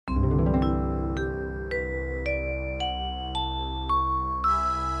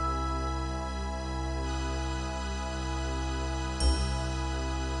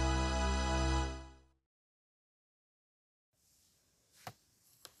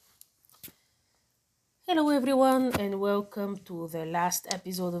Hello, everyone, and welcome to the last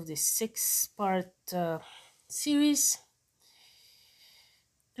episode of this six-part series.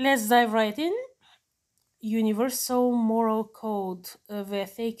 Let's dive right in. Universal Moral Code of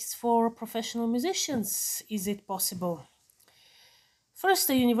Ethics for Professional Musicians. Is it possible? First,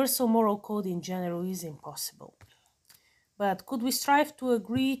 a universal moral code in general is impossible. But could we strive to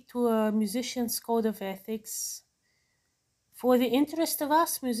agree to a musician's code of ethics for the interest of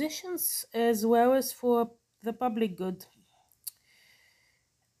us musicians as well as for the public good?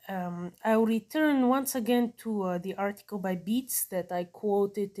 I'll return once again to the article by Beats that I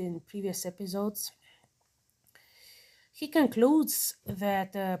quoted in previous episodes. He concludes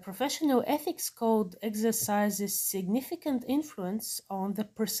that a professional ethics code exercises significant influence on the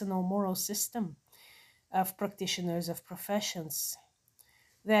personal moral system of practitioners of professions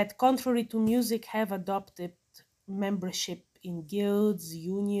that, contrary to music, have adopted membership in guilds,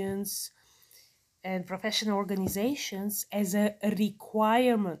 unions, and professional organizations as a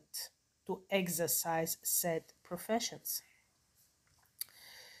requirement to exercise said professions.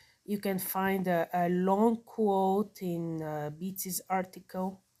 You can find a long quote in Beats's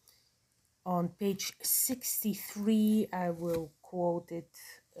article on page 63. I will quote it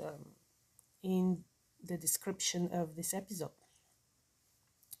in the description of this episode.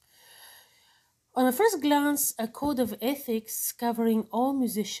 On a first glance, a code of ethics covering all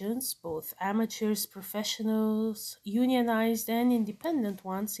musicians, both amateurs, professionals, unionized, and independent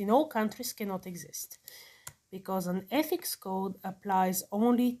ones, in all countries cannot exist, because an ethics code applies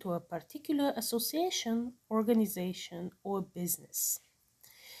only to a particular association, organization, or business.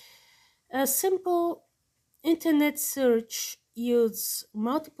 A simple internet search yields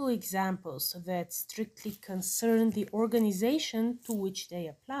multiple examples that strictly concern the organization to which they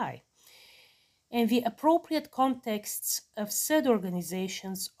apply and the appropriate contexts of said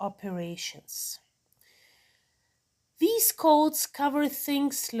organization's operations. These codes cover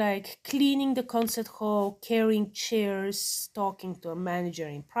things like cleaning the concert hall, carrying chairs, talking to a manager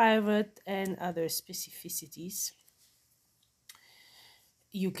in private, and other specificities.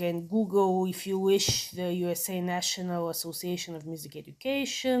 You can Google, if you wish, the USA National Association of Music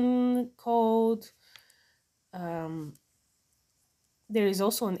Education code. There is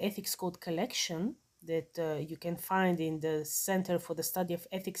also an ethics code collection that you can find in the Center for the Study of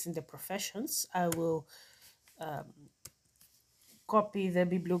Ethics in the Professions. I will copy the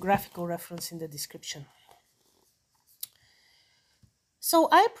bibliographical reference in the description. So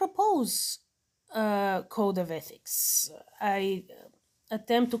I propose a code of ethics. I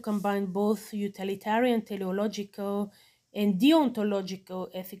attempt to combine both utilitarian teleological and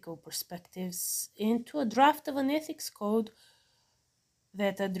deontological ethical perspectives into a draft of an ethics code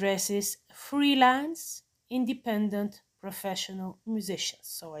that addresses freelance, independent, professional musicians.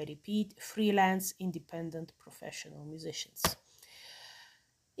 So I repeat, freelance, independent, professional musicians.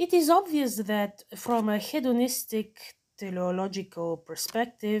 It is obvious that from a hedonistic teleological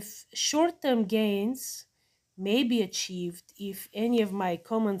perspective, short-term gains may be achieved if any of my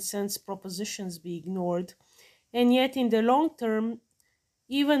common sense propositions be ignored, and yet in the long term,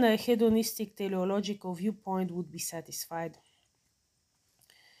 even a hedonistic teleological viewpoint would be satisfied.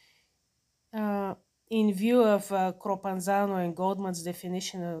 In view of Cropanzano and Goldman's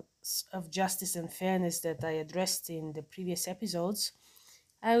definition of justice and fairness that I addressed in the previous episodes,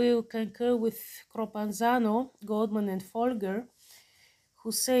 I will concur with Cropanzano, Goldman, and Folger,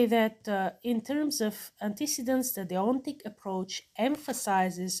 who say that in terms of antecedents, the deontic approach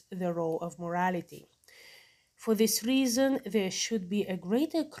emphasizes the role of morality. For this reason, there should be a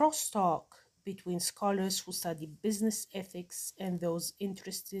greater crosstalk between scholars who study business ethics and those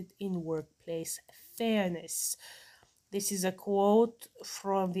interested in workplace fairness. This is a quote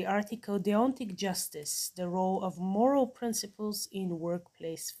from the article Deontic Justice, the Role of Moral Principles in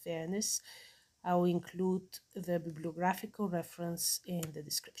Workplace Fairness. I will include the bibliographical reference in the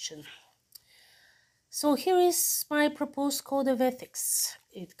description. So here is my proposed code of ethics.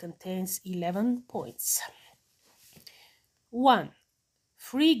 It contains 11 points. 1.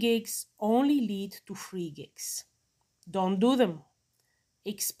 Free gigs only lead to free gigs. Don't do them.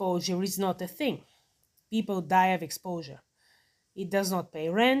 Exposure is not a thing. People die of exposure. It does not pay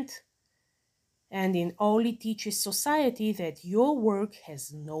rent, and it only teaches society that your work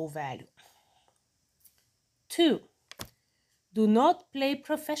has no value. 2. Do not play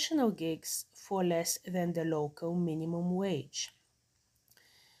professional gigs for less than the local minimum wage.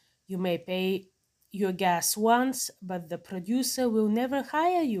 You may pay your gas once, but the producer will never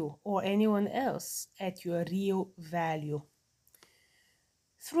hire you or anyone else at your real value.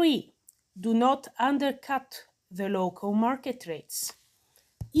 3. Do not undercut the local market rates.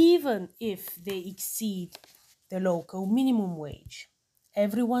 even if they exceed the local minimum wage.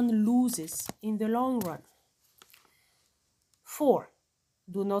 Everyone loses in the long run. 4.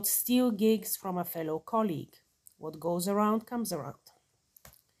 Do not steal gigs from a fellow colleague. What goes around comes around.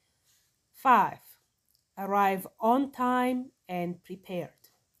 5. Arrive on time and prepared.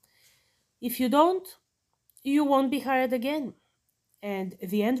 If you don't, you won't be hired again, and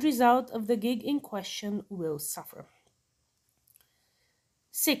the end result of the gig in question will suffer.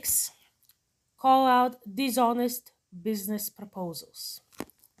 6. Call out dishonest business proposals.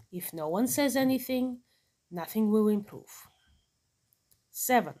 If no one says anything, nothing will improve.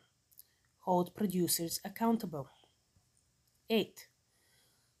 7. Hold producers accountable. 8.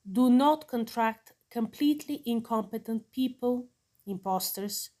 Do not contract completely incompetent people,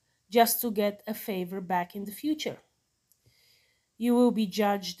 imposters, just to get a favor back in the future. You will be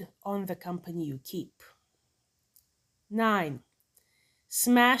judged on the company you keep. 9.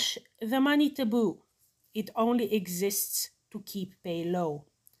 Smash the money taboo. It only exists to keep pay low.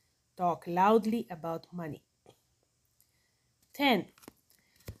 Talk loudly about money. 10.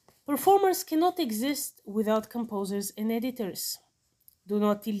 Performers cannot exist without composers and editors. Do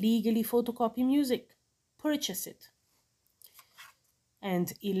not illegally photocopy music. Purchase it.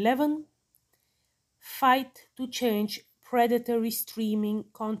 And 11. Fight to change predatory streaming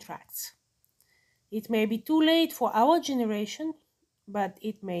contracts. It may be too late for our generation, but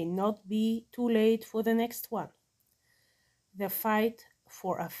it may not be too late for the next one. The fight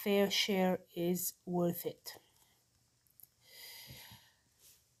for a fair share is worth it.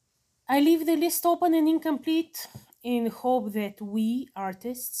 I leave the list open and incomplete in hope that we,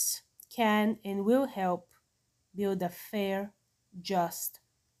 artists, can and will help build a fair, just,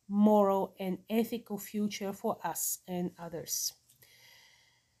 moral, and ethical future for us and others.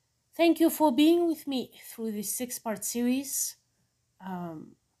 Thank you for being with me through this 6-part series.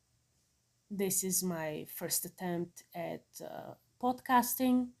 This is my first attempt at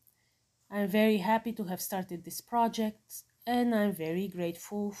podcasting. I'm very happy to have started this project, and I'm very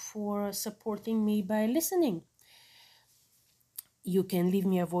grateful for supporting me by listening. You can leave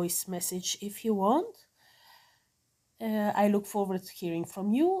me a voice message if you want. I look forward to hearing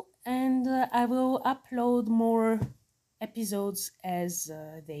from you, and I will upload more episodes as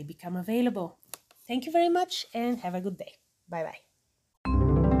they become available. Thank you very much, and have a good day. Bye-bye.